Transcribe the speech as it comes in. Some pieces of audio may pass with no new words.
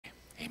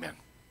Amen.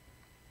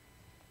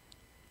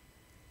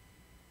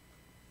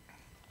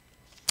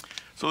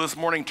 So this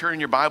morning, turn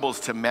your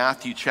Bibles to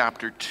Matthew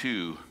chapter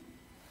 2. We're going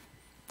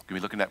to be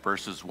looking at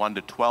verses 1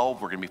 to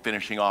 12. We're going to be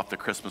finishing off the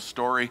Christmas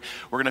story.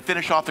 We're going to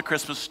finish off the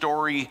Christmas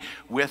story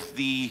with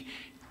the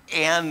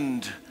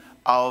end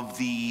of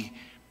the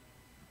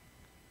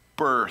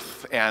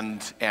birth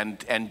and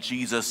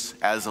Jesus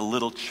as a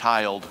little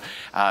child,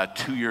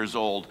 2 years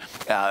old.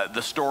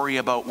 The story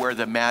about where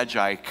the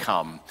Magi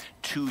come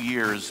 2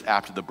 years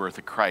after the birth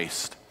of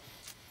Christ.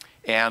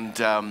 And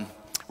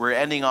we're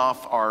ending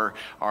off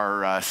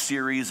our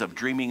series of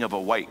Dreaming of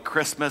a White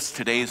Christmas.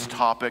 Today's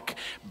topic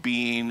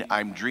being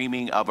I'm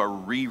dreaming of a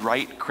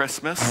rewrite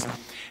Christmas.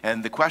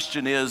 And the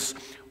question is,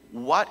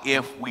 what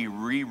if we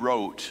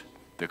rewrote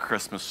the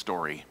Christmas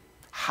story?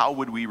 How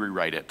would we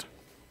rewrite it?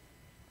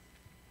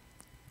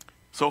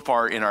 So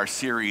far in our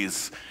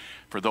series,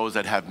 for those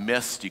that have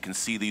missed, you can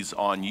see these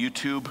on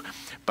YouTube,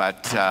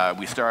 but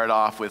we started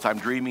off with I'm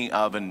dreaming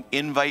of an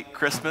invite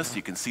Christmas.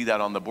 You can see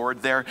that on the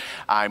board there.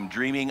 I'm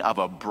dreaming of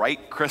a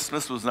bright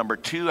Christmas was number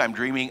 2. I'm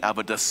dreaming of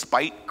a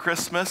despite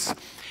Christmas.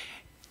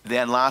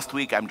 Then last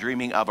week, I'm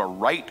dreaming of a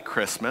right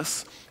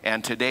Christmas.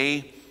 And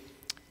today,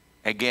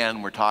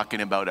 again, we're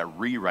talking about a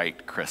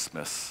rewrite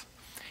Christmas.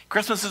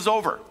 Christmas is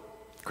over.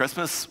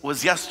 Christmas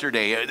was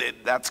yesterday.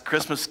 That's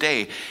Christmas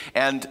Day.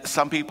 And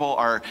some people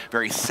are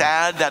very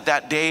sad that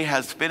that day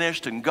has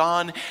finished and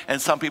gone, and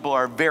some people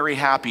are very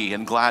happy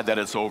and glad that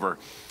it's over.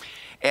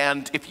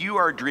 And if you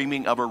are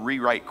dreaming of a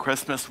rewrite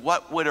Christmas,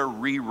 what would a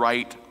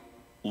rewrite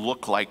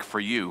look like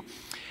for you?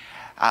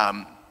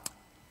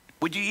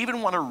 Would you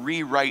even want to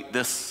rewrite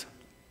this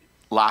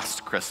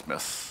last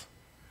Christmas?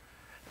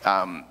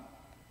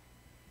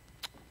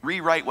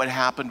 Rewrite what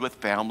happened with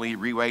family,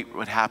 rewrite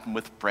what happened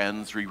with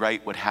friends,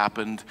 rewrite what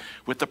happened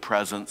with the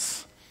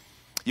presents.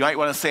 You might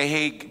want to say,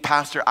 hey,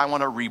 Pastor, I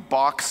want to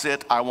rebox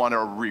it, I want to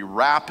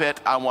rewrap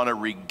it, I want to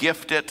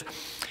regift it.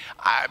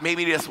 I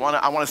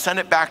want to send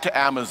it back to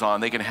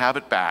Amazon, they can have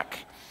it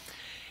back.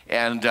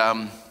 And,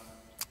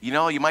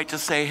 you might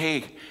just say,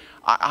 hey,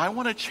 I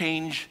want to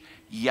change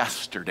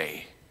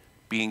yesterday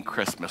being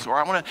Christmas. Or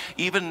I want to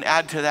even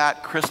add to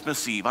that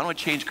Christmas Eve. I want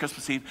to change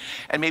Christmas Eve.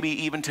 And maybe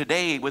even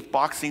today with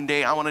Boxing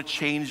Day, I want to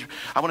change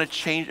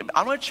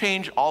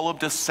all of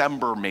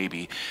December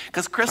maybe.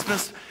 Because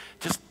Christmas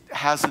just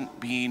hasn't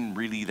been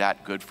really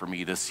that good for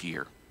me this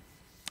year.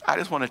 I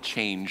just want to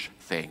change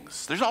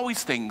things. There's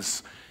always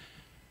things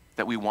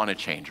that we want to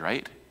change,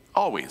 right?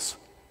 Always.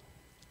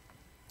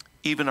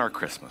 Even our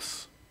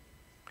Christmas.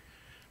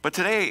 But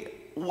today,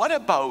 what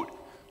about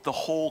the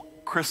whole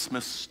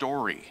Christmas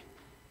story?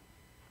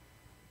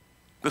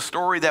 The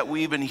story that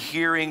we've been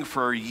hearing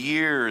for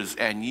years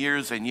and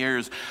years and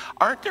years.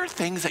 Aren't there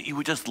things that you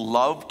would just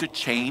love to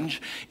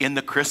change in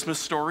the Christmas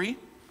story?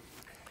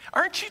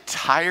 Aren't you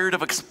tired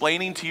of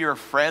explaining to your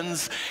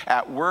friends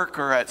at work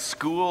or at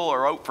school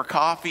or out for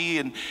coffee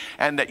and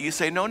that you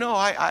say, no,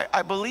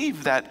 I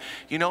believe that,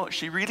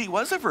 she really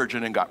was a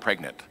virgin and got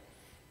pregnant?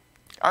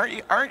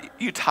 Aren't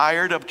you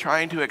tired of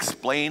trying to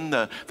explain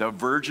the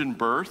virgin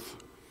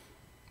birth?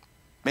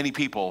 Many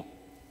people,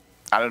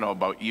 I don't know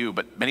about you,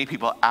 but many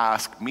people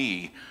ask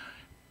me,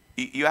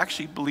 you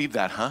actually believe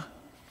that, huh?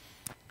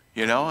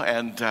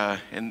 And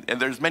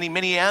there's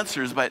many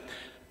answers, but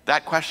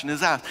that question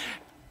is asked.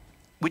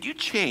 Would you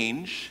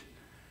change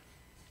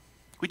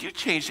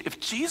if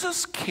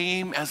Jesus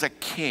came as a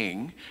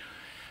king?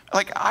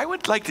 Like, I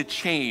would like to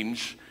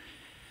change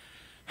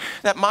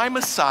that my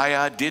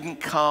Messiah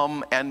didn't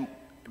come and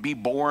be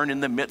born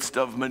in the midst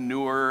of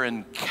manure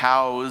and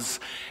cows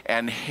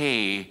and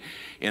hay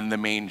in the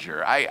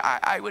manger.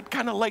 I would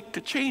kind of like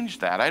to change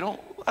that. I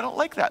don't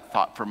like that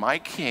thought for my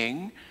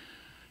King,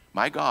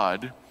 my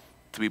God,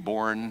 to be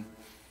born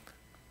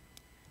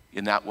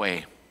in that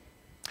way.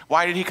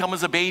 Why did he come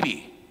as a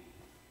baby?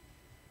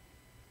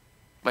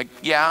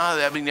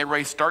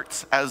 Everybody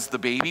starts as the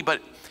baby,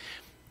 but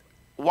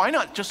why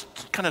not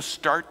just kind of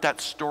start that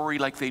story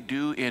like they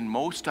do in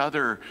most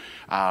other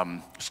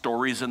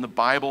stories in the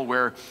Bible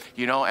where,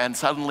 and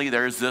suddenly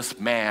there's this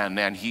man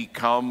and he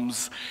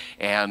comes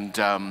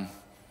and,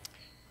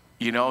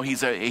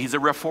 he's a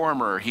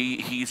reformer.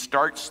 He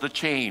starts the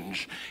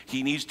change.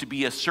 He needs to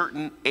be a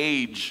certain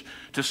age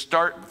to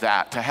start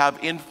that, to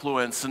have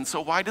influence. And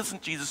so why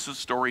doesn't Jesus'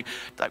 story,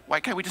 why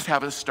can't we just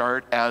have it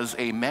start as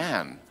a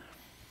man?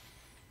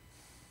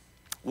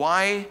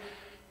 Why,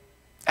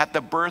 at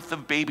the birth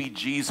of baby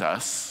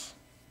Jesus,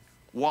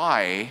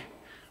 why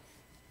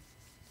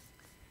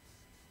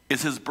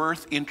is his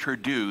birth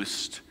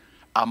introduced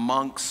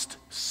amongst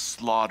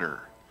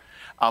slaughter,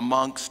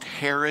 amongst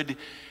Herod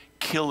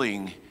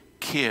killing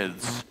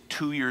kids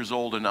 2 years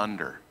old and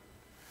under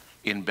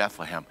in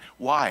Bethlehem?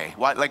 Why?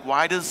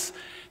 Why does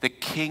the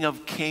King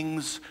of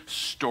Kings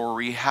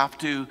story have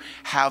to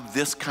have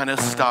this kind of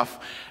stuff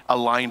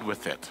aligned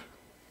with it?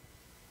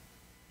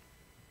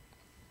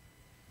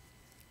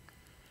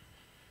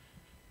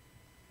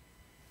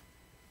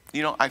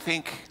 I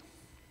think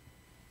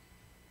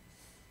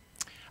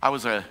I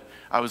was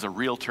a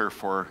realtor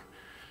for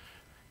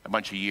a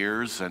bunch of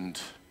years,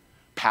 and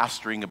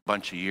pastoring a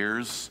bunch of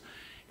years.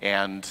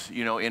 And,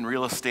 you know, in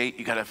real estate,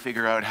 you got to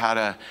figure out how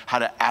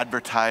to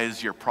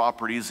advertise your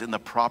properties in the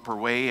proper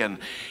way.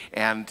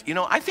 And, you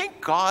know, I think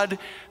God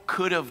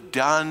could have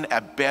done a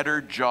better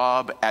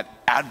job at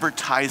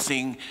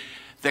advertising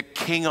the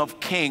King of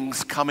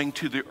Kings coming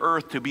to the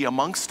earth to be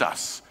amongst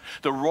us,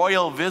 the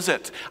royal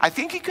visit. I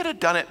think he could have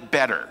done it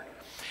better.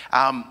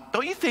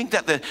 Don't you think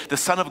that the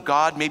Son of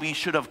God maybe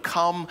should have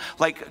come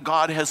like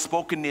God has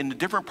spoken in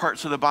different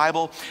parts of the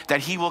Bible, that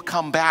he will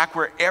come back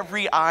where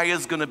every eye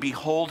is going to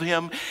behold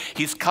him?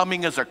 He's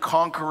coming as a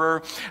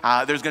conqueror.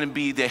 There's going to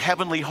be the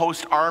heavenly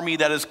host army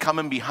that is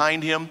coming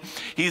behind him.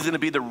 He's going to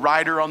be the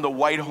rider on the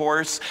white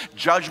horse.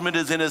 Judgment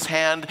is in his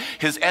hand.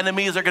 His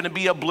enemies are going to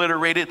be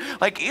obliterated.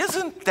 Like,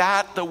 isn't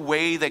that the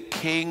way the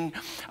King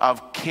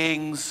of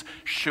Kings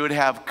should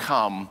have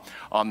come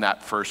on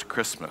that first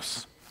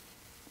Christmas?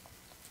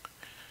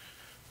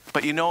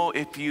 But you know,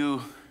 if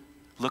you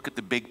look at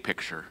the big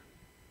picture,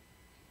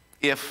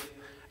 if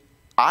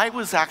I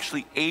was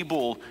actually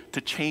able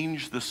to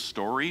change the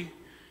story,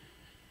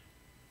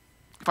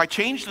 if I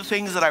changed the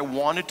things that I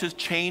wanted to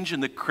change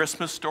in the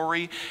Christmas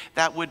story,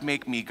 that would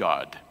make me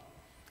God.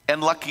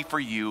 And lucky for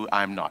you,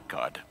 I'm not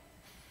God.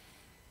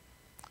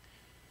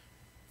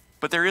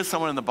 But there is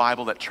someone in the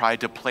Bible that tried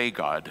to play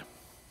God.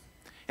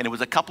 And it was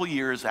a couple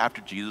years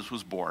after Jesus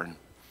was born.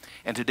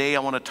 And today I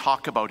want to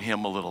talk about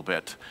him a little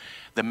bit.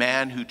 The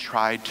man who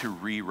tried to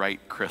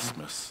rewrite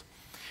Christmas.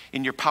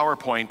 On your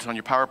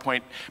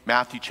PowerPoint,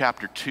 Matthew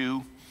chapter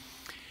 2,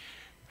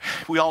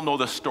 we all know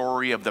the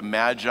story of the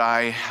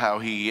Magi, how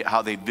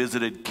they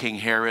visited King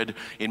Herod.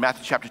 In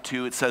Matthew chapter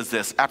 2, it says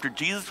this: after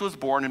Jesus was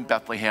born in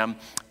Bethlehem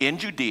in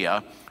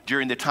Judea,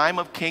 during the time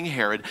of King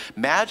Herod,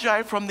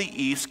 Magi from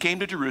the east came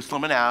to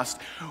Jerusalem and asked,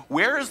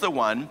 "Where is the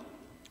one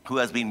who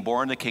has been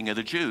born the King of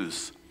the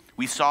Jews?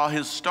 We saw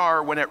his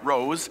star when it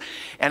rose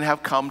and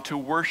have come to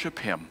worship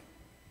him."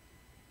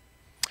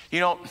 You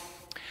know,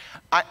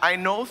 I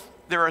know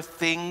there are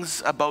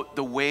things about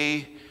the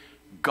way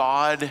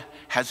God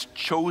has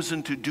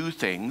chosen to do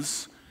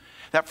things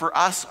that for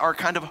us are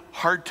kind of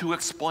hard to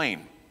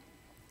explain.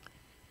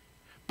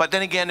 But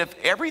then again, if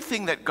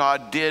everything that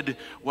God did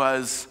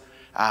was,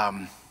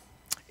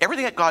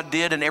 everything that God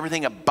did and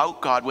everything about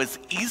God was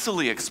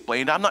easily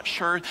explained, I'm not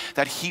sure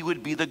that he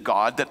would be the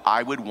God that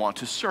I would want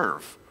to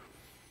serve,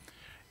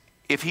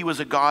 if he was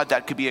a God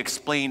that could be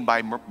explained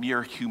by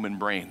mere human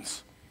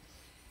brains.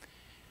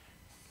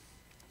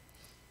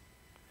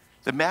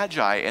 The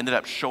Magi ended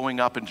up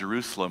showing up in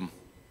Jerusalem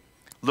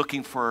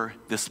looking for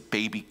this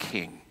baby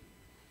king.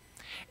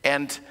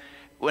 And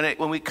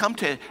when we come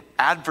to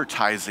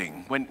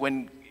advertising,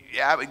 when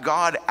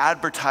God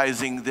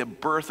advertising the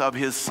birth of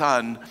his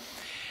son,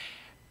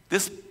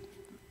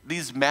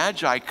 these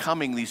Magi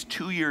coming these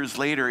 2 years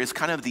later is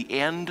kind of the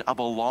end of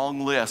a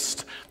long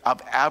list of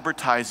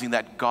advertising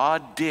that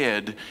God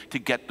did to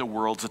get the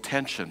world's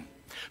attention.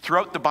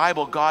 Throughout the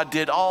Bible, God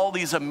did all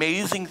these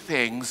amazing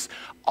things,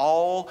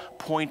 all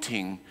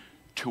pointing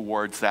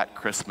towards that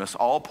Christmas,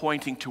 all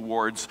pointing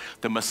towards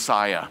the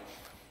Messiah.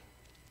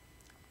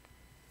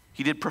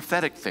 He did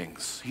prophetic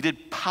things. He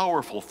did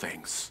powerful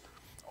things.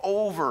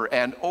 Over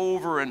and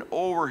over and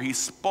over, he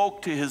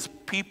spoke to his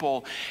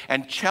people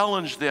and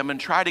challenged them and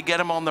tried to get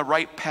them on the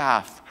right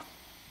path.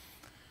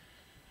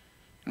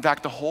 In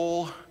fact, the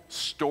whole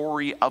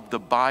story of the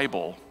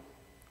Bible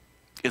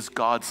is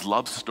God's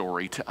love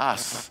story to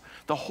us.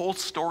 The whole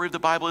story of the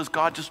Bible is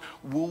God just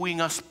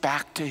wooing us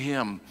back to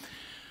him.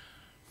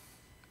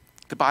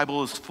 The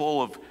Bible is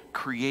full of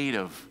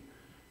creative,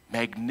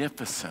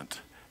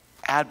 magnificent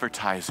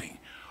advertising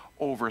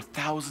over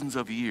thousands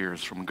of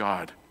years from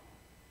God.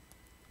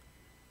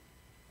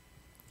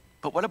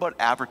 But what about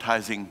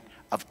advertising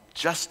of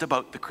just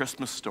about the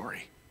Christmas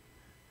story?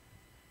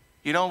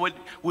 You know,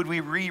 would we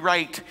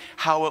rewrite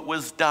how it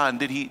was done?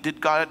 Did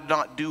God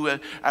not do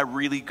a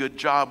really good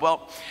job?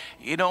 Well,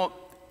 you know,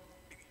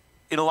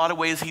 in a lot of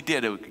ways, he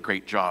did a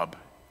great job.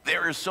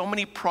 There are so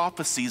many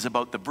prophecies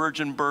about the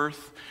virgin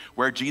birth,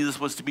 where Jesus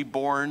was to be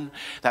born,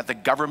 that the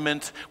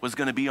government was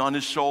going to be on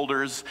his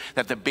shoulders,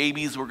 that the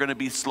babies were going to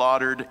be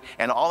slaughtered,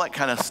 and all that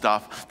kind of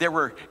stuff. There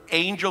were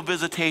angel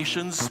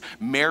visitations.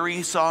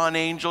 Mary saw an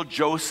angel,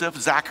 Joseph,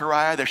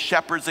 Zechariah, the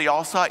shepherds, they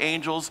all saw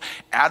angels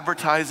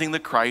advertising the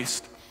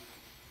Christ.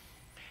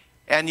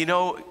 And you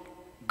know,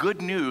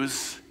 good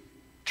news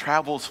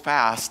travels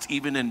fast,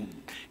 even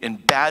in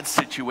bad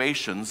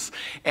situations.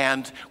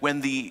 And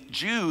when the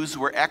Jews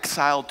were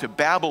exiled to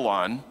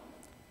Babylon,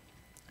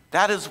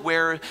 that is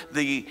where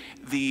the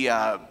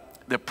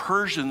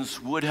Persians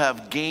would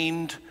have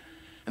gained,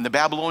 and the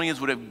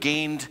Babylonians would have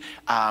gained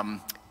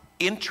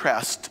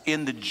interest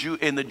in the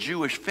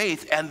Jewish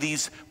faith. And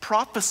these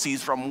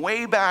prophecies from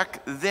way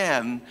back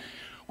then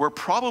were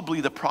probably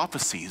the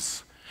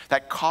prophecies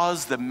that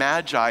caused the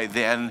Magi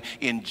then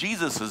in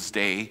Jesus'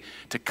 day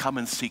to come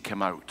and seek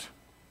him out.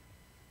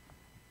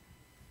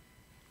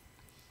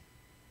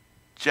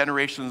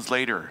 Generations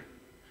later,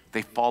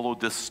 They followed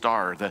this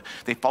star.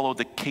 They followed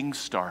the King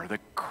star, the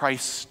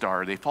Christ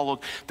star. They followed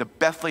the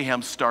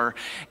Bethlehem star,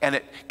 and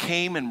it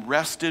came and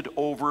rested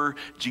over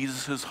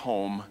Jesus'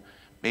 home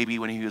maybe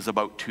when he was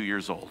about 2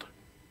 years old.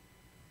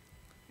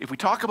 If we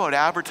talk about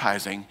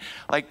advertising,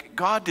 like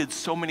God did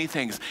so many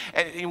things.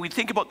 And we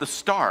think about the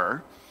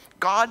star,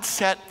 God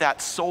set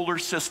that solar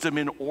system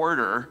in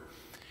order.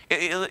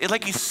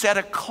 Like he set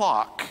a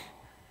clock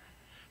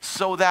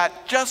so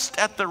that just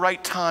at the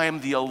right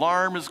time, the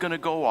alarm is going to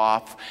go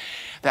off,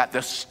 that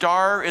the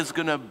star is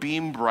going to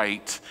beam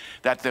bright,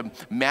 that the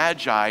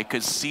Magi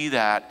could see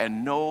that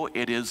and know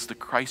it is the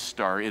Christ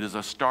star. It is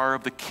a star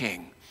of the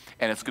King,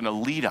 and it's going to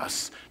lead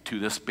us to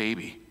this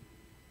baby.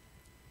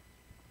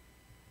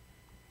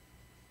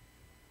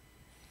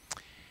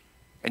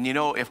 And you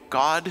know, if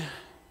God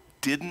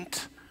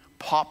didn't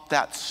pop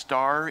that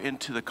star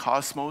into the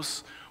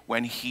cosmos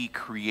when he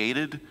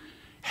created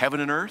heaven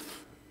and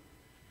earth,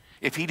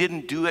 if he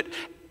didn't do it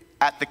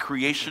at the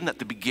creation, at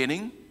the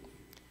beginning,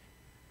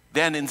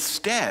 then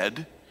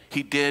instead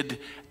he did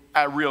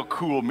a real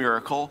cool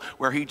miracle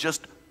where he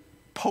just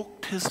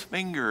poked his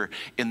finger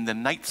in the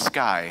night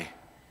sky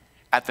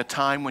at the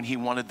time when he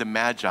wanted the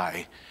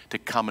Magi to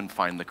come and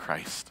find the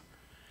Christ.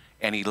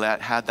 And he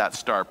had that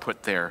star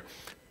put there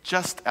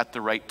just at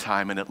the right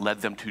time, and it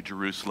led them to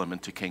Jerusalem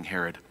and to King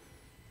Herod.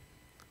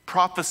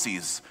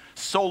 Prophecies,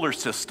 solar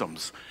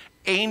systems,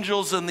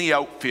 angels in the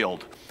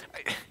outfield.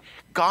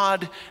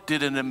 God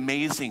did an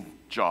amazing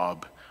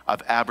job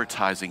of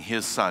advertising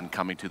his son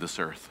coming to this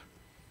earth.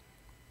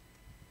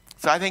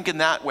 So I think in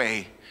that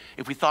way,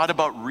 if we thought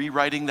about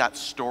rewriting that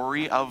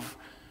story of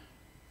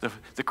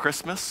the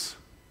Christmas,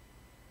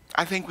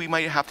 I think we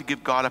might have to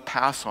give God a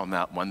pass on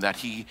that one, that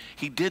he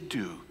did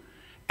do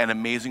an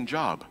amazing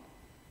job.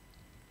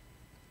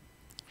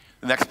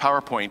 The next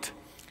PowerPoint,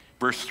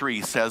 verse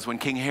 3 says, when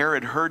King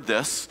Herod heard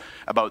this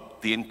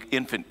about the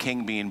infant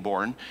king being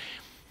born,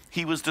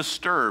 he was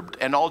disturbed,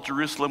 and all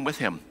Jerusalem with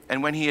him.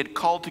 And when he had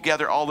called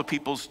together all the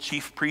people's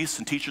chief priests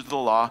and teachers of the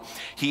law,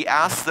 he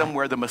asked them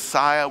where the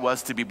Messiah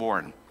was to be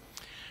born.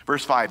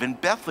 Verse 5, in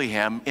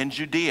Bethlehem in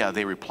Judea,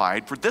 they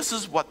replied, for this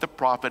is what the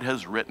prophet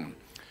has written.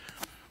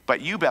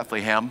 But you,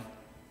 Bethlehem,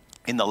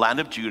 in the land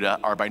of Judah,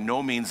 are by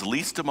no means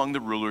least among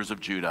the rulers of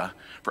Judah,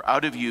 for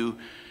out of you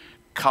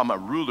come a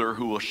ruler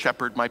who will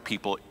shepherd my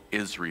people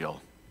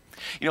Israel.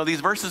 You know,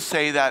 these verses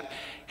say that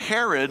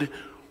Herod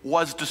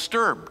was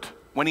disturbed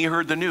when he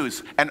heard the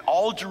news, and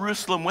all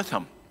Jerusalem with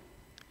him.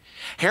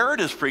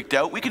 Herod is freaked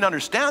out. We can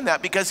understand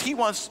that because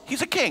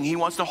he's a king. He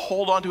wants to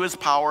hold on to his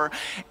power,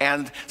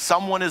 and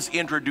someone is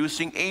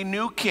introducing a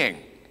new king.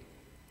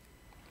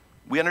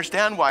 We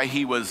understand why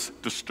he was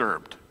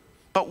disturbed.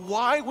 But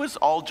why was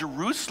all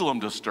Jerusalem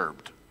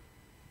disturbed?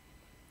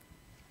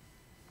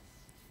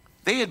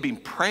 They had been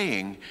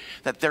praying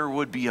that there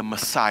would be a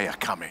Messiah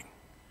coming.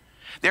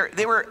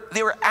 They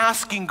were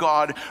asking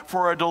God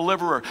for a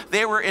deliverer.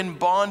 They were in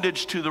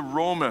bondage to the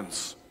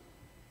Romans.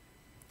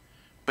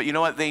 But you know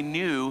what? They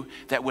knew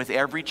that with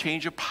every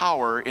change of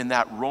power in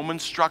that Roman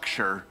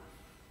structure,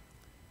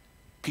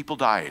 people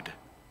died.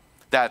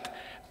 That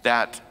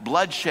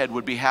bloodshed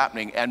would be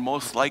happening, and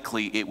most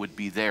likely it would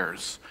be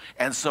theirs.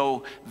 And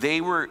so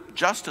they were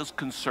just as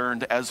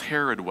concerned as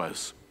Herod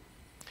was.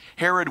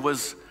 Herod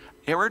was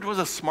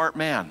a smart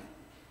man.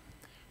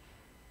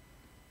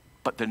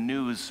 But the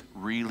news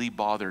really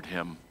bothered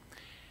him.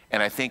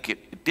 And I think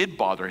it did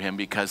bother him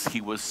because he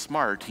was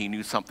smart. He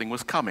knew something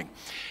was coming.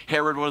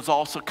 Herod was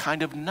also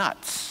kind of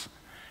nuts.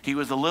 He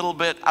was a little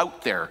bit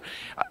out there,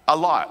 a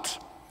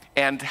lot.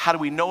 And how do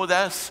we know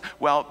this?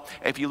 Well,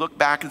 if you look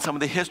back in some of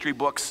the history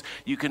books,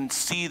 you can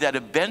see that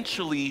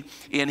eventually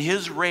in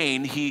his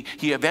reign, he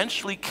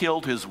eventually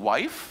killed his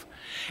wife,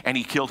 and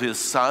he killed his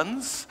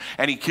sons,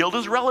 and he killed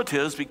his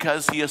relatives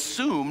because he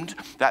assumed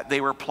that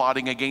they were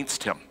plotting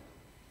against him.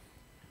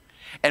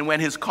 And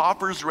when his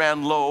coffers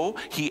ran low,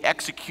 he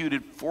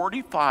executed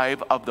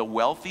 45 of the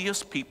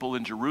wealthiest people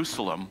in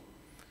Jerusalem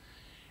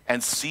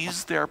and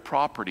seized their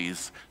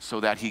properties so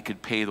that he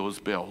could pay those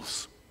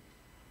bills.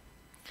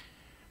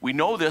 We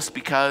know this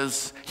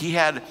because he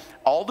had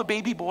all the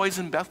baby boys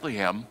in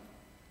Bethlehem,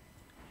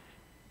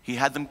 he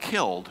had them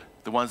killed,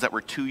 the ones that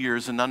were 2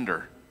 years and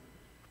under.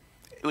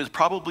 It was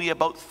probably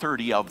about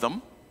 30 of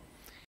them,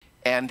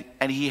 and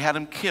he had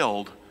them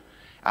killed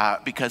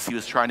because he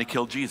was trying to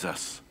kill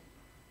Jesus.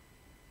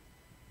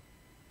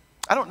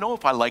 I don't know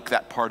if I like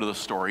that part of the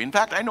story. In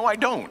fact, I know I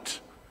don't.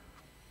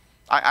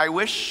 I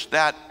wish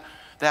that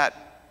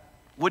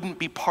wouldn't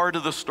be part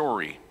of the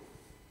story.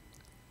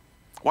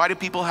 Why do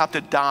people have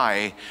to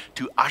die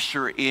to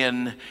usher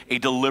in a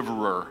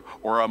deliverer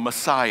or a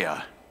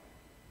Messiah?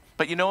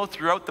 But you know,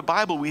 throughout the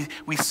Bible,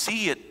 we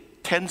see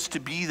it tends to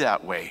be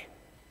that way.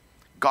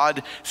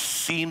 God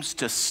seems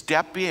to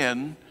step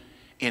in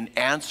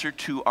answer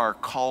to our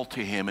call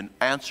to him, in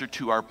answer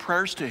to our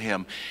prayers to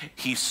him.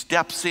 He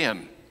steps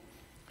in.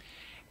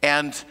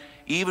 And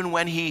even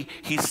when he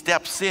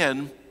steps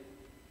in,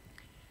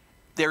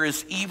 there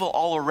is evil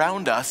all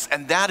around us,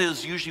 and that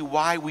is usually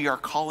why we are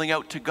calling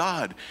out to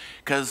God,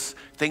 because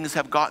things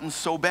have gotten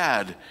so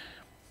bad.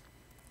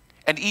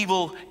 And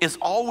evil is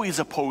always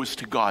opposed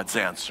to God's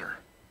answer.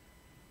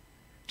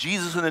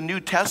 Jesus in the New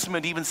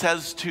Testament even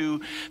says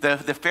to the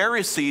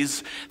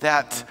Pharisees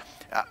that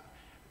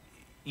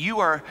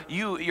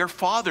your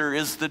father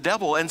is the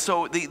devil. And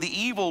so the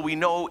evil, we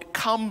know,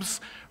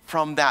 comes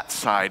from that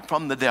side,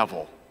 from the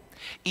devil.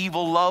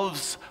 Evil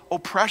loves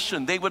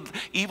oppression.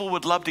 Evil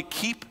would love to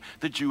keep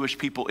the Jewish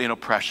people in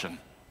oppression.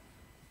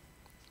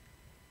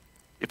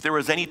 If there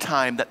was any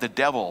time that the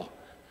devil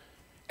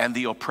and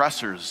the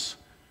oppressors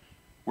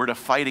were to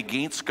fight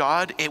against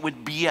God, it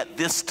would be at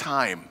this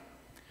time,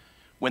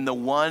 when the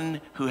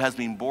one who has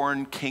been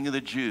born King of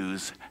the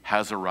Jews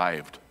has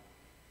arrived.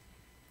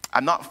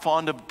 I'm not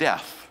fond of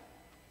death.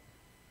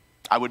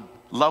 I would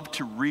love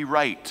to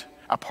rewrite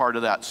a part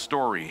of that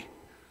story.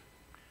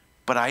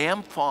 But I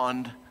am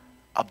fond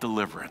of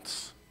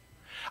deliverance.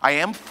 I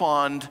am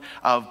fond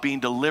of being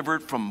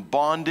delivered from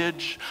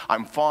bondage.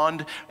 I'm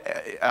fond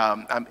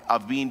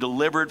of being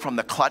delivered from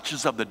the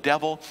clutches of the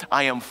devil.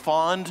 I am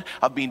fond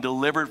of being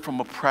delivered from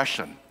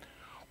oppression,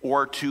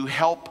 or to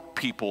help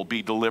people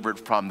be delivered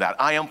from that.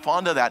 I am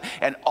fond of that.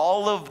 And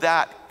all of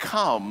that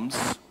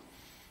comes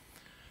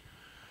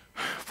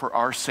for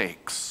our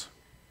sakes.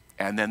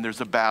 And then there's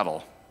a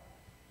battle.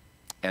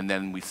 And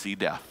then we see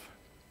death.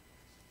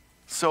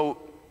 So,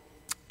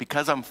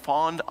 because I'm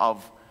fond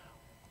of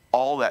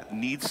all that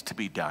needs to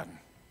be done,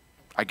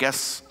 I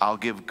guess I'll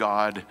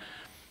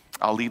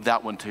leave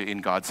that one in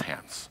God's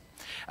hands.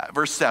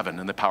 Verse 7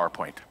 in the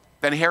PowerPoint.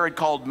 Then Herod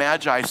called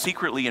Magi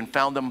secretly and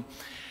found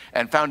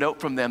out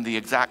from them the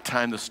exact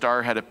time the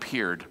star had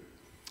appeared.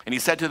 And he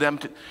sent them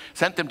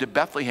to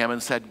Bethlehem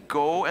and said,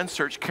 "Go and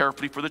search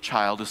carefully for the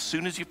child. As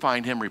soon as you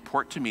find him,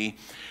 report to me,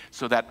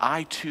 so that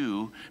I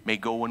too may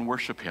go and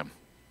worship him."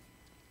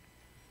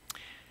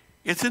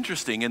 It's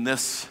interesting, in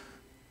this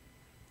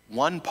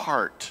one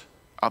part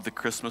of the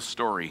Christmas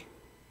story,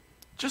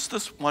 just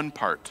this one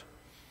part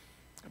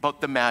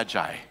about the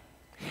Magi,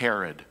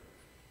 Herod,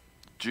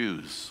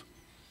 Jews.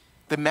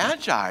 The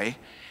Magi,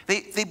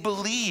 they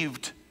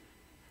believed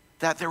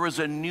that there was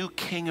a new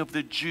king of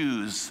the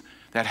Jews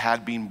that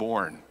had been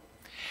born.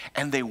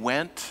 And they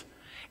went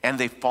and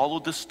they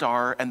followed the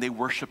star and they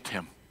worshiped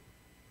him.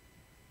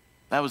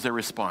 That was their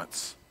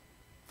response.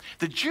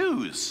 The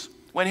Jews,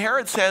 when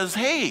Herod says,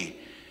 "Hey,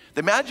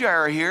 the Magi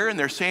are here and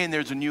they're saying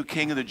there's a new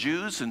king of the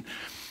Jews,"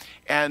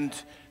 and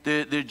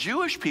the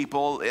Jewish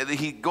people,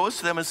 he goes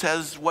to them and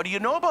says, "What do you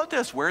know about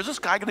this? Where is this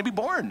guy going to be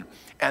born?"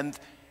 And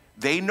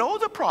they know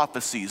the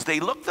prophecies.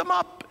 They look them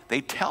up. They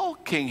tell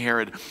King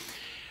Herod.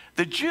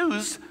 The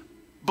Jews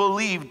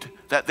believed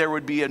that there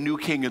would be a new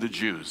king of the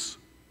Jews.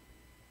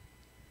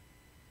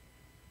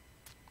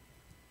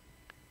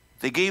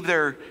 They gave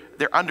their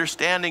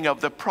understanding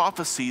of the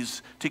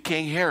prophecies to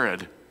King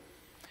Herod.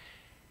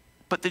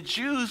 But the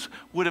Jews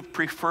would have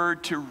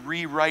preferred to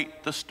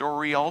rewrite the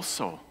story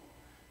also.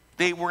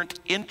 They weren't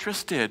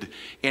interested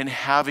in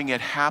having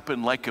it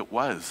happen like it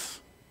was.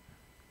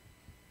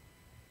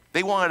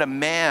 They wanted a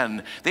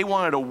man. They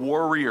wanted a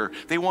warrior.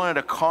 They wanted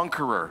a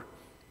conqueror.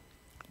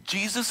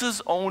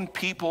 Jesus' own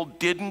people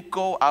didn't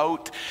go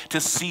out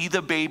to see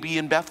the baby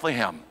in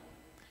Bethlehem.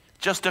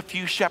 Just a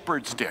few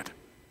shepherds did.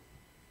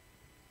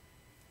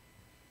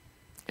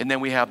 And then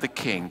we have the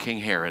king, King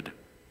Herod.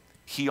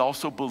 He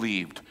also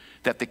believed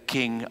that the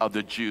king of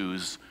the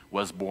Jews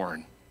was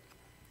born.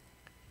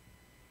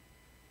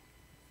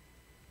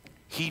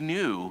 He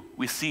knew,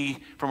 we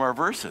see from our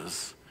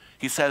verses,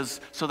 he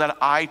says, "so that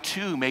I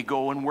too may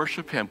go and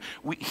worship him."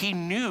 He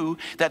knew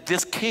that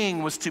this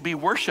king was to be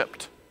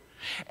worshiped.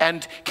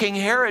 And King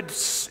Herod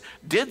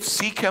did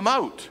seek him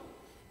out,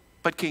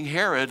 but King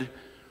Herod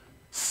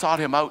sought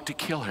him out to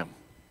kill him.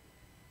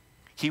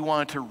 He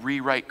wanted to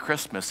rewrite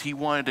Christmas. He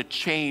wanted to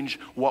change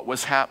what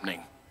was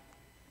happening.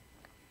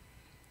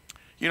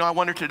 You know, I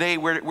wonder today,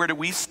 where do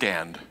we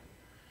stand?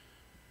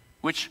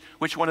 Which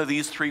one of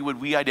these three would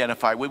we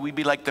identify? Would we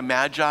be like the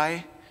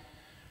Magi?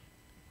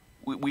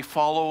 We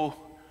follow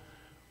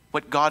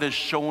what God has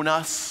shown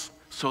us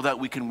so that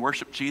we can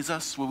worship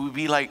Jesus? Would we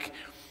be like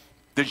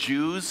the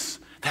Jews,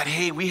 that,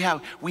 hey, we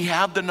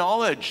have the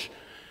knowledge,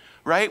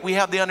 right? We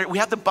have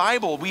the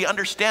Bible, we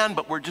understand,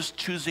 but we're just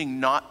choosing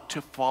not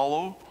to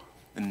follow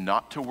and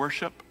not to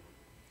worship?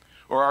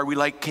 Or are we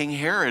like King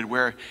Herod,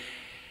 where,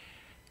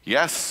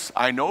 yes,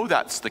 I know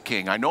that's the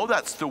king, I know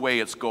that's the way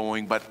it's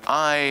going, but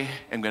I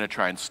am going to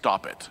try and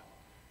stop it?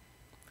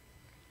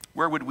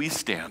 Where would we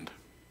stand?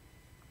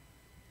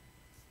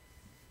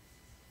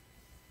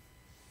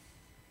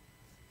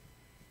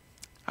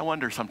 I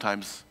wonder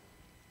sometimes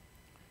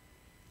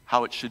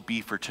how it should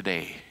be for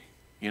today.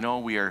 You know,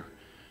 we are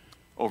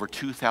over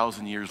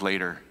 2,000 years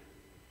later.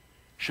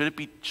 Should it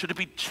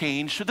be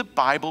changed? Should the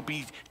Bible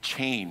be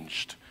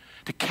changed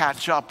to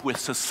catch up with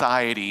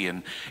society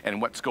and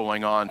what's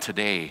going on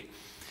today?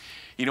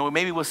 You know,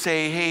 maybe we'll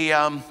say, "Hey,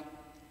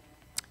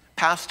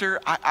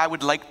 Pastor, I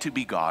would like to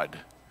be God.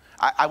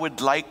 I would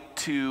like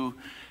to,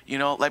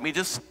 let me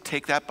just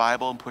take that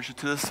Bible and push it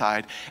to the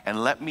side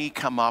and let me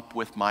come up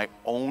with my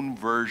own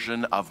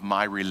version of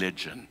my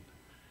religion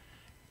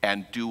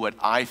and do what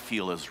I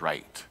feel is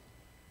right."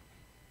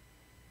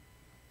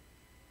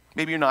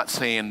 Maybe you're not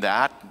saying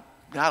that.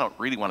 I don't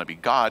really want to be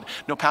God.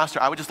 No,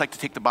 Pastor, I would just like to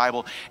take the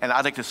Bible and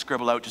I'd like to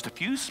scribble out just a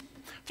few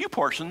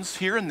portions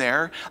here and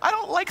there. I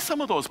don't like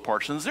some of those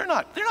portions. They're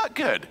not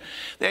good.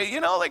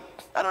 I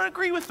don't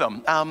agree with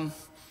them.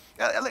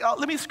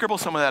 Let me scribble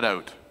some of that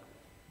out.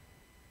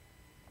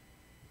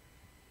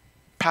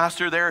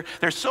 Pastor,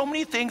 there's so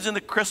many things in the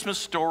Christmas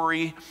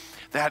story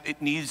that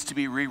it needs to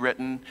be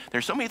rewritten.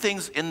 There's so many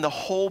things in the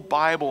whole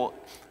Bible,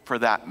 for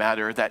that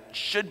matter, that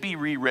should be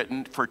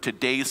rewritten for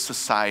today's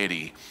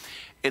society.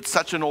 It's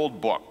such an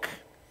old book.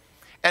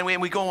 And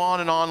we go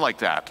on and on like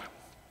that.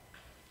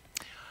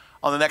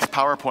 On the next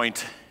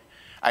PowerPoint,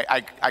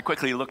 I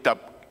quickly looked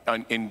up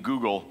in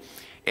Google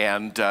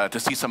and to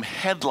see some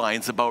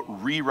headlines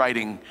about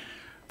rewriting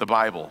the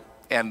Bible.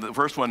 And the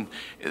first one,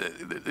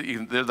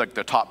 they're like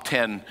the top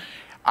 10.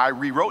 I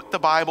rewrote the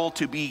Bible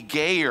to be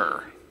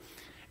gayer,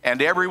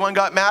 and everyone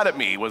got mad at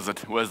me was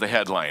the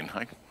headline.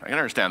 I can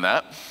understand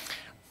that.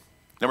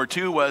 Number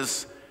 2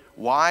 was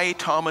why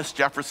Thomas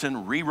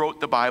Jefferson rewrote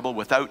the Bible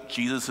without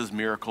Jesus'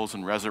 miracles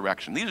and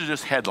resurrection. These are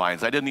just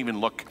headlines. I didn't even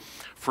look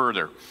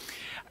further.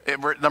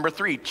 Number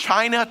 3,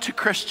 China to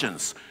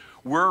Christians.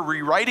 We're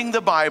rewriting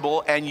the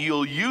Bible and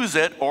you'll use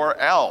it or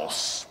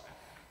else.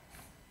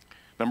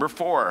 Number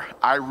 4,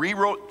 I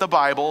rewrote the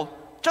Bible.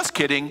 Just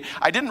kidding.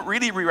 I didn't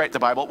really rewrite the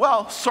Bible.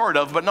 Well, sort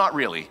of, but not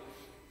really.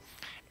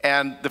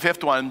 And the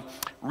 5th one,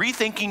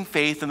 rethinking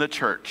faith in the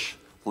church.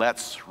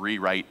 Let's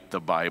rewrite the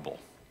Bible.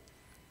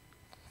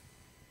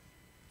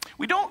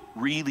 We don't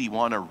really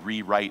want to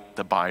rewrite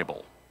the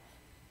Bible.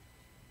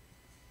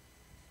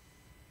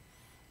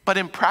 But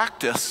in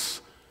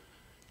practice,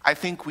 I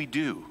think we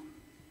do.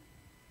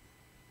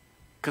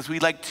 Because we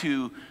like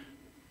to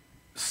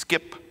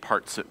skip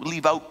parts,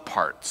 leave out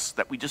parts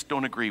that we just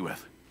don't agree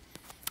with.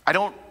 I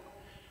don't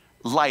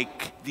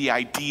like the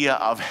idea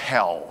of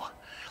hell.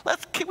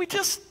 Can we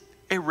just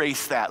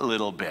erase that a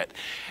little bit?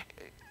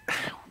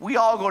 We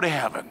all go to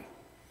heaven.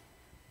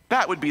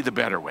 That would be the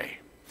better way.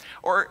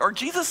 Or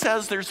Jesus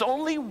says there's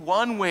only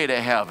one way to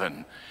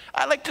heaven.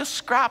 I like to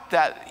scrap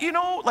that.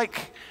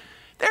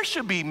 There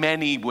should be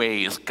many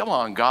ways. Come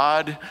on,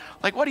 God.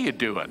 What are you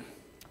doing?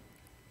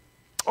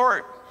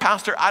 Or,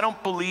 Pastor, I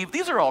don't believe,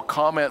 these are all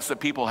comments that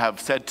people have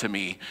said to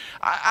me.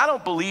 I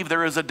don't believe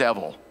there is a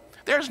devil.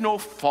 There's no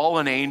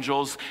fallen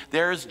angels.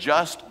 There's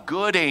just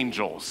good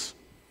angels.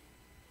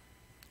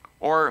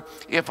 Or,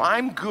 if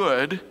I'm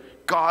good,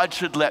 God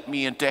should let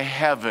me into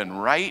heaven,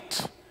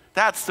 right?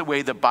 That's the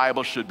way the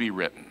Bible should be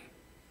written.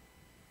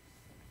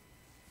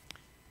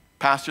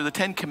 Pastor, the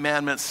 10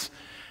 Commandments,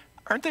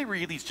 aren't they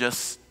really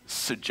just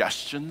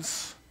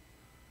suggestions?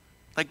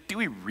 Do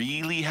we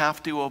really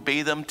have to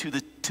obey them to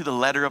the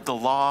letter of the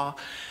law?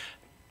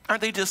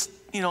 Aren't they just,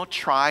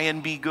 try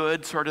and be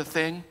good sort of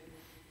thing?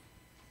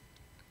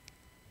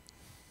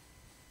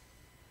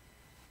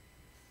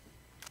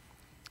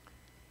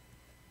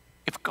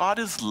 If God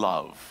is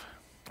love,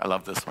 I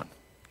love this one.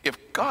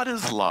 If God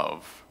is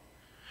love,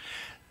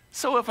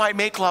 so if I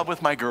make love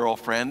with my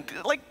girlfriend,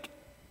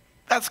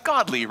 that's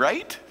godly,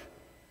 right?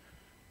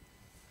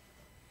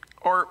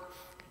 Or,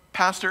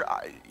 Pastor,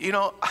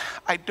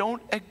 I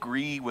don't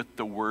agree with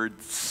the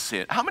word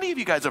sin. How many of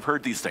you guys have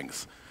heard these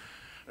things?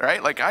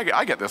 Right?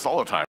 I get this all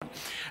the time.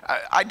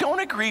 I don't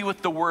agree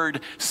with the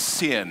word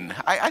sin.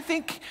 I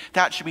think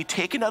that should be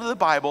taken out of the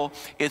Bible.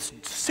 It's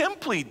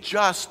simply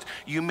just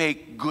you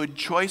make good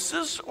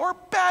choices or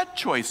bad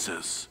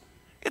choices.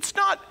 It's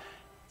not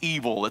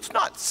evil. It's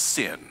not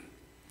sin.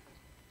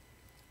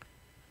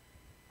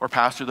 Or,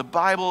 Pastor, the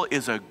Bible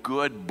is a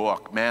good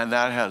book. Man,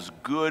 that has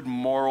good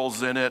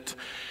morals in it,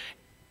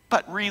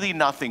 but really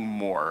nothing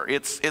more.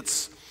 It's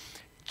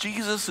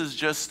Jesus is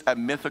just a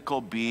mythical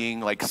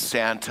being like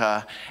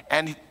Santa,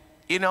 and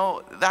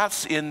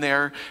that's in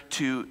there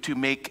to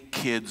make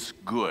kids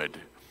good.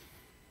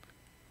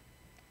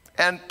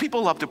 And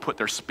people love to put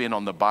their spin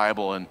on the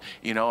Bible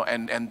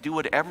and do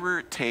whatever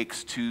it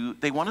takes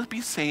they want to be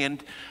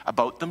saying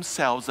about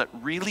themselves that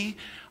really,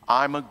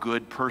 I'm a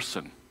good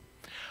person.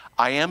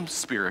 I am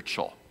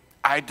spiritual.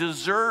 I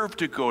deserve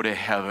to go to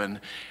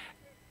heaven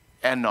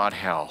and not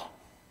hell.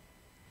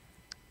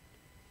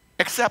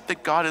 Except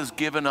that God has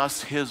given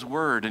us His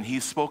word, and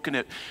He's spoken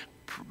it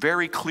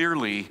very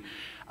clearly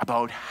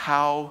about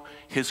how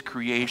His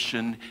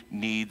creation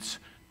needs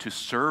to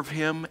serve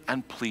Him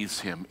and please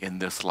Him in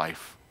this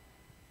life.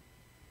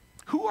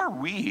 Who are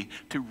we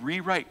to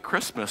rewrite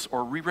Christmas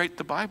or rewrite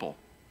the Bible?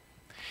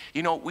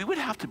 We would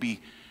have to be,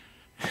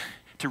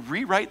 to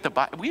rewrite the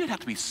Bible, we would have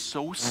to be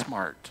so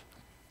smart.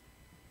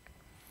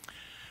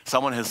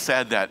 Someone has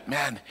said that,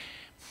 man,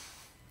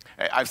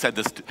 I've said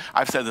this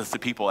to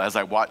people as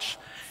I watch,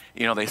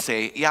 they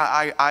say,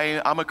 yeah,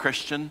 I'm a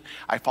Christian.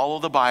 I follow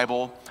the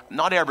Bible,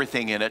 not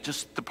everything in it,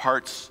 just the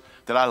parts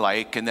that I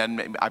like. And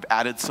then I've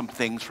added some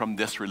things from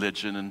this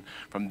religion and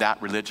from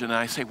that religion. And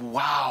I say,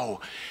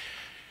 wow,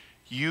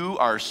 you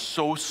are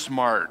so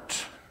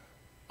smart.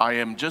 I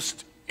am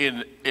just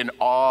in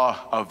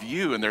awe of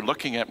you. And they're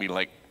looking at me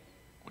like,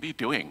 what are you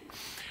doing?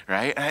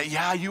 right?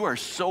 Yeah, you are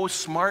so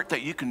smart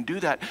that you can do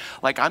that.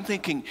 Like, I'm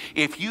thinking,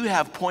 if you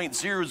have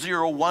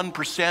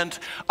 0.001%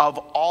 of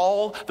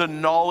all the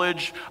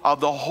knowledge of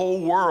the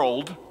whole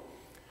world,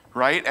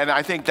 right? And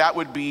I think that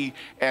would be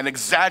an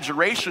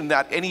exaggeration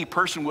that any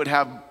person would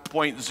have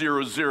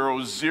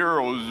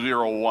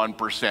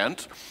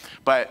 0.00001%.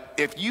 But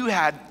if you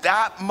had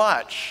that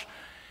much,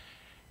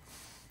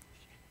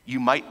 you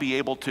might be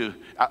able to,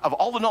 of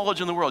all the knowledge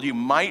in the world, you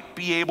might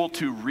be able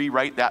to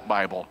rewrite that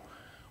Bible.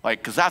 Like,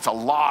 because that's a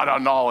lot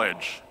of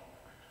knowledge.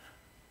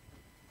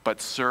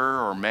 But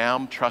sir or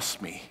ma'am,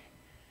 trust me,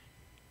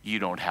 you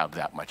don't have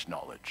that much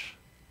knowledge.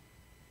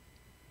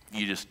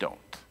 You just don't.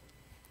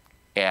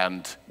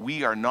 And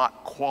we are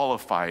not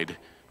qualified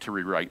to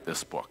rewrite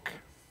this book.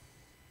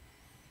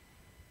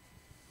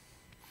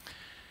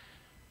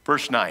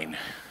 Verse 9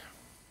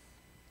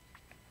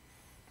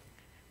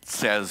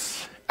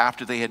 says,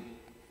 after they had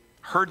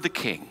heard the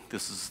king,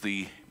 this is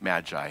the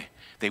Magi,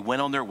 they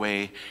went on their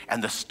way,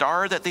 and the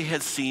star that they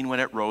had seen when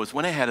it rose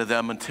went ahead of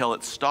them until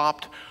it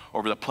stopped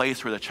over the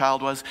place where the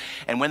child was.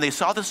 And when they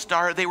saw the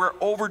star, they were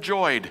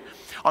overjoyed.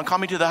 On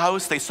coming to the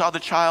house, they saw the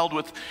child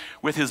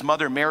with his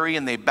mother Mary,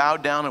 and they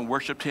bowed down and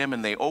worshiped him,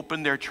 and they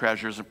opened their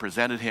treasures and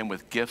presented him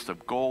with gifts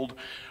of gold,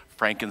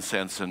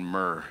 frankincense, and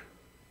myrrh.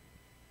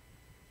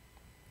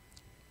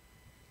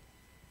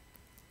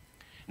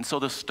 And so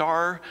the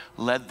star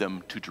led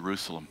them to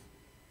Jerusalem.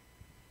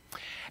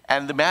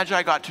 And the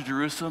Magi got to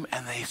Jerusalem,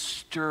 and they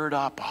stirred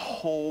up a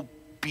whole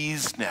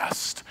bee's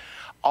nest.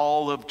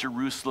 All of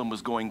Jerusalem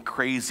was going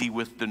crazy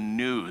with the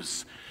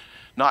news.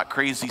 Not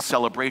crazy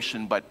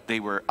celebration, but they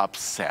were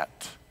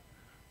upset.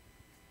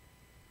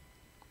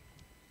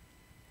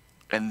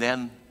 And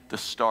then the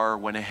star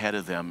went ahead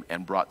of them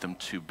and brought them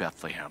to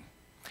Bethlehem.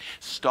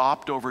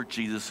 Stopped over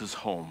Jesus'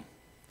 home.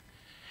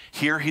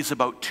 Here he's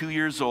about 2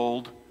 years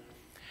old.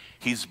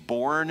 He's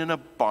born in a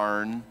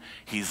barn.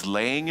 He's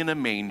laying in a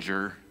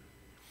manger.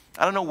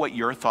 I don't know what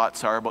your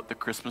thoughts are about the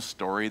Christmas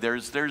story.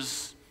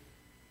 There's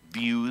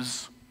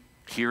views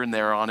here and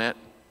there on it.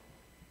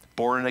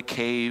 Born in a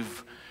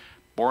cave,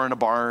 born in a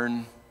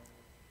barn,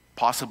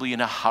 possibly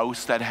in a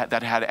house that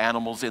had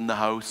animals in the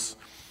house.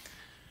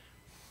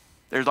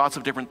 There's lots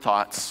of different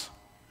thoughts.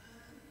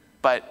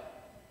 But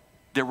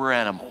there were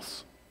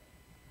animals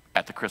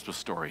at the Christmas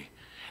story.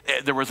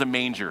 There was a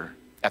manger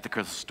at the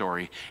Christmas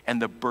story. And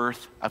the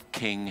birth of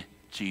King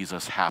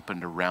Jesus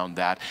happened around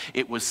that.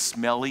 It was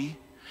smelly.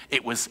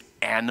 It was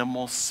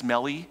animal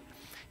smelly.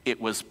 It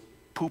was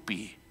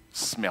poopy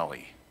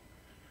smelly.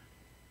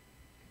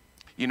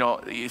 You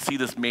know, you see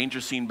this manger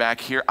scene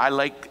back here? I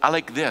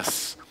like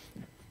this.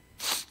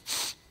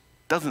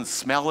 Doesn't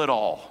smell at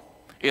all.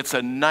 It's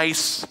a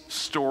nice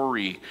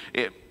story.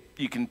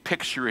 You can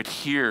picture it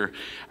here.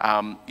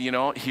 You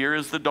know, here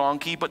is the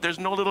donkey, but there's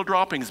no little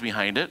droppings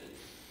behind it.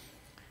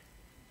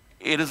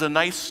 It is a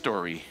nice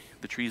story.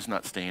 The tree's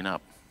not staying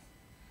up.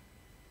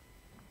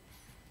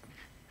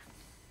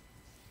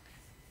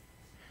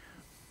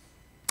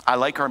 I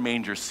like our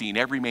manger scene,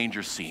 every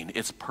manger scene.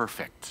 It's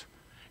perfect.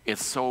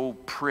 It's so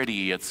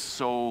pretty. It's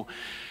so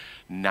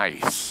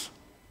nice.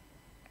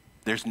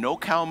 There's no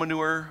cow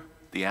manure.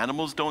 The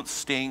animals don't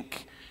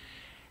stink.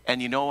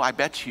 And you know, I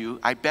bet you,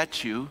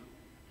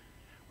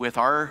 with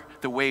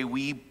the way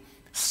we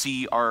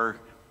see our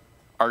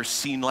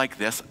scene like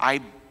this,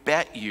 I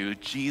bet you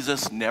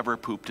Jesus never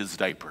pooped his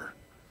diaper.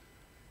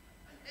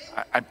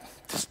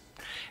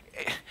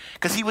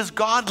 Because he was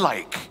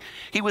godlike.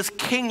 He was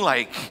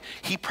king-like.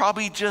 He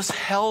probably just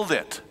held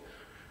it.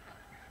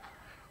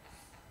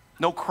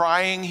 No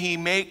crying he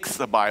makes,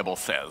 the Bible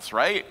says,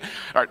 right?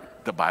 Or,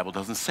 the Bible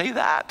doesn't say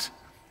that.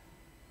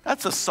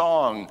 That's a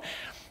song.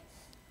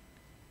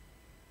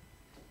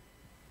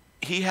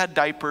 He had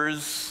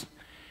diapers.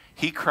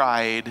 He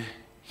cried.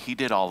 He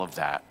did all of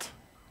that.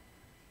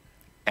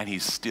 And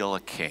he's still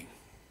a king.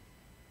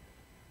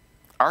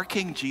 Our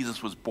King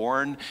Jesus was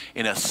born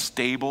in a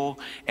stable,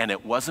 and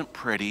it wasn't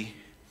pretty.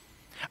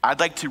 I'd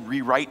like to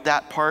rewrite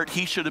that part.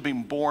 He should have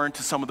been born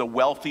to some of the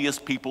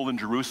wealthiest people in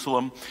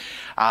Jerusalem,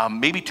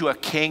 maybe to a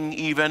king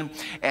even.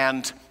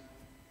 And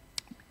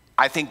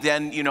I think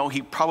then, you know,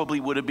 he probably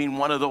would have been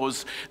one of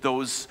those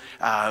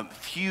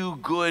few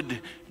good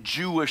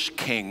Jewish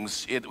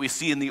kings we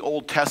see in the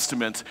Old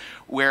Testament,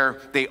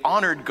 where they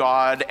honored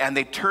God and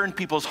they turned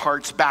people's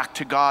hearts back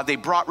to God. They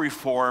brought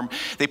reform.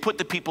 They put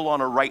the people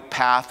on a right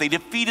path. They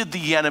defeated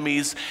the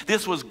enemies.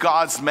 This was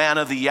God's man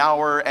of the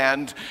hour,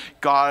 and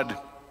God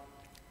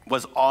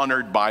was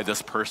honored by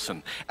this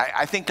person.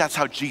 I think that's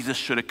how Jesus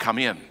should have come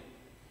in.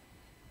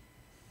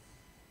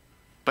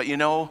 But you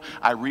know,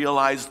 I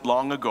realized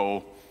long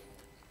ago,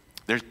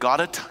 there's got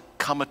to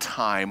come a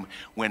time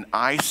when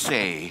I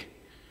say,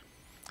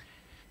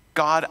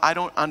 God, I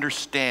don't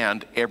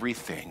understand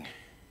everything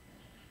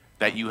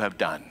that you have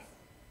done.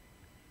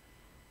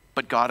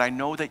 But God, I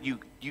know that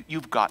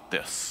you've got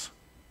this.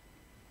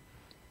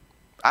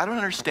 I don't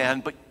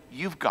understand, but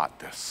you've got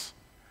this.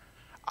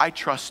 I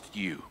trust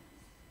you.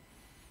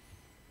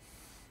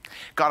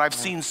 God, I've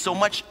seen so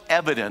much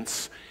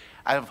evidence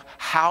of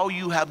how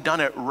you have done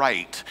it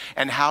right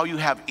and how you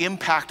have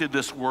impacted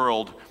this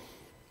world,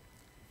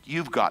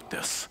 you've got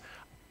this.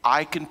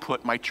 I can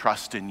put my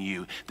trust in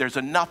you. There's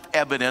enough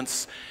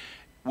evidence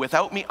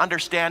without me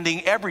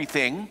understanding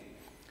everything,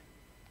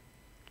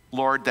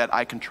 Lord, that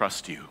I can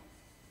trust you.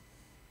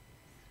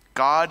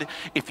 God,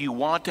 if you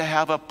want to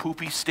have a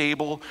poopy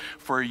stable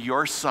for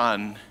your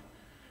son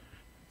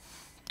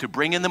to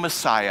bring in the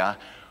Messiah,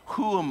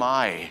 who am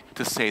I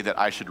to say that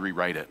I should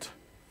rewrite it?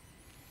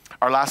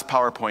 Our last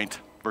PowerPoint,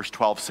 verse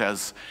 12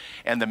 says,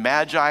 and the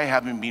Magi,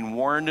 having been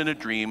warned in a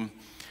dream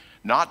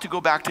not to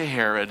go back to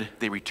Herod,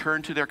 they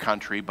returned to their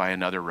country by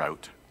another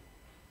route.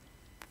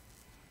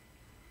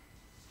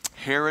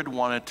 Herod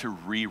wanted to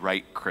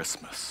rewrite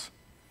Christmas.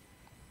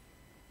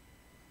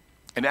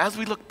 And as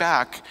we look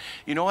back,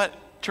 you know what,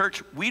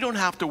 church, we don't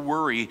have to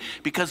worry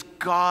because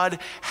God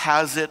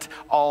has it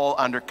all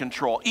under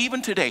control.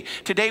 Even today,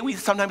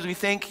 sometimes we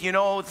think, you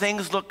know,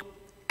 things look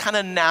kind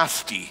of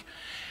nasty.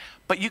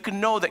 But you can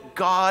know that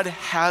God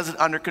has it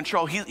under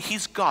control.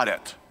 He's got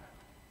it.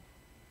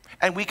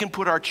 And we can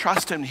put our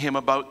trust in him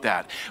about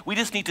that. We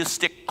just need to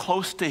stick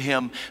close to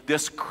him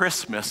this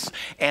Christmas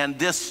and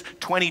this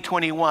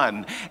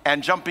 2021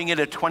 and jumping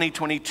into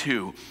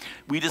 2022.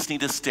 We just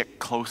need to stick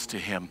close to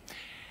him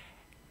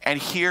and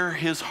hear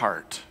his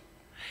heart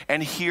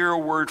and hear a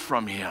word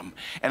from him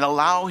and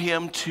allow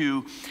him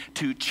to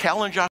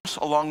challenge us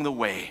along the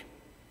way.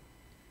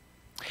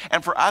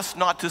 And for us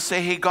not to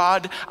say, hey,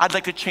 God, I'd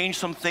like to change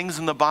some things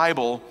in the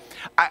Bible.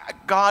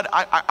 God,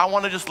 I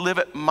want to just live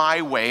it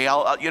my way.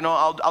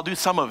 I'll do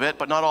some of it,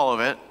 but not all of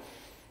it.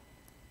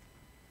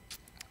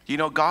 You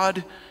know,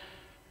 God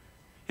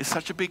is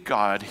such a big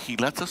God. He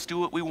lets us do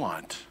what we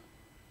want.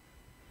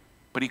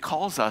 But he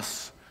calls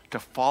us to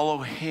follow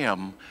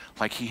him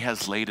like he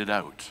has laid it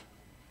out.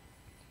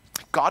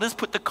 God has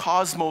put the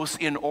cosmos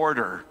in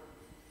order,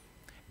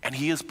 and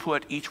he has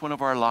put each one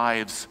of our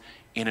lives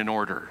in an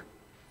order.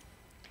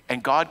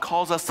 And God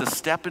calls us to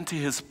step into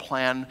his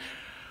plan.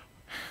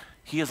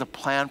 He has a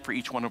plan for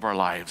each one of our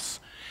lives.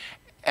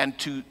 And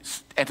to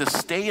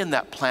stay in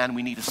that plan,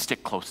 we need to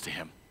stick close to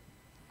him.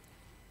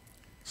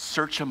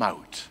 Search him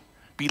out.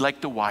 Be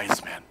like the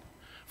wise men.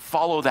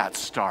 Follow that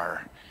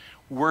star.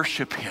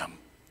 Worship him.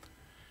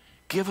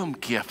 Give him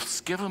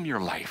gifts. Give him your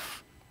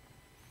life.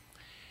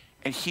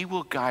 And he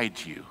will guide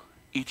you,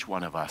 each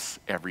one of us,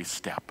 every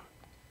step.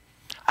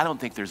 I don't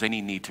think there's any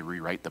need to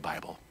rewrite the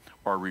Bible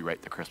or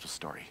rewrite the Christmas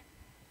story.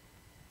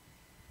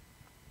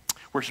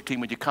 Worship team,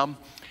 would you come?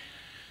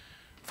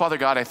 Father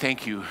God, I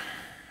thank you.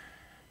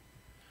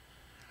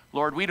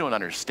 Lord, we don't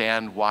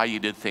understand why you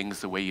did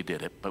things the way you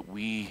did it, but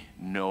we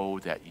know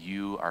that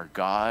you are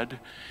God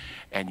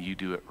and you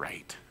do it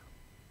right.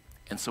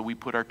 And so we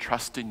put our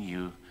trust in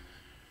you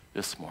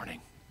this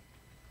morning.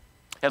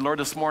 And Lord,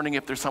 this morning,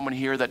 if there's someone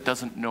here that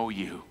doesn't know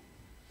you,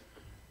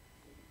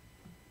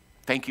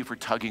 thank you for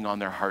tugging on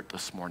their heart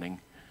this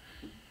morning.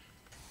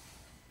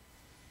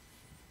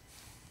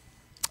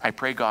 I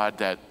pray, God,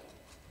 that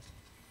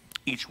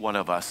each one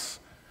of us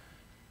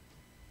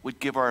would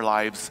give our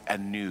lives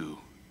anew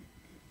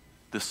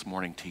this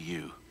morning to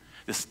you,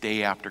 this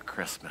day after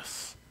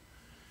Christmas,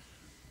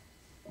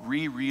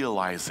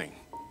 realizing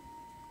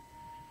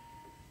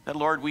that,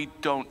 Lord, we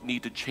don't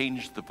need to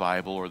change the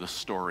Bible or the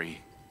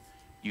story.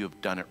 You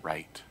have done it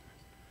right.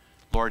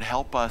 Lord,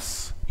 help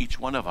us, each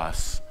one of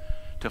us,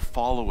 to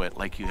follow it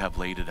like you have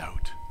laid it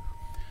out,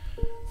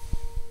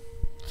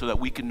 so that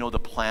we can know the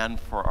plan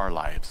for our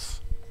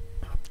lives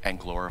and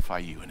glorify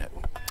you in it.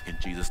 In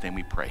Jesus' name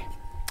we pray.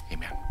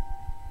 Amen.